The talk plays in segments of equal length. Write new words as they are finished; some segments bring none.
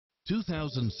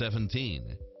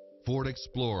2017 Ford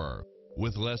Explorer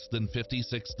with less than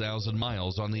 56,000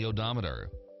 miles on the odometer.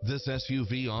 This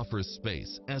SUV offers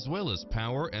space as well as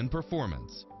power and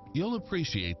performance. You'll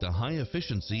appreciate the high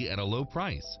efficiency at a low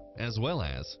price, as well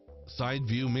as side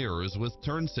view mirrors with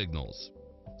turn signals,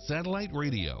 satellite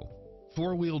radio,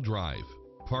 four-wheel drive,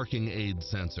 parking aid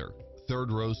sensor,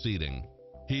 third row seating,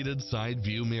 heated side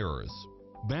view mirrors,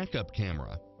 backup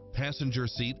camera, passenger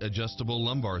seat adjustable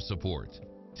lumbar support,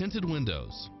 tinted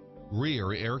windows,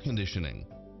 rear air conditioning,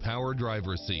 power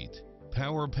driver seat,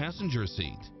 power passenger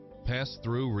seat,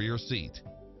 pass-through rear seat,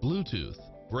 Bluetooth,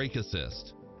 brake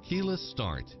assist, keyless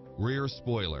start, rear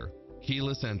spoiler,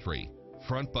 keyless entry,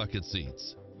 front bucket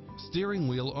seats, steering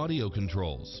wheel audio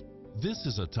controls. This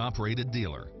is a top-rated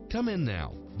dealer. Come in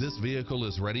now. This vehicle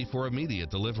is ready for immediate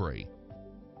delivery.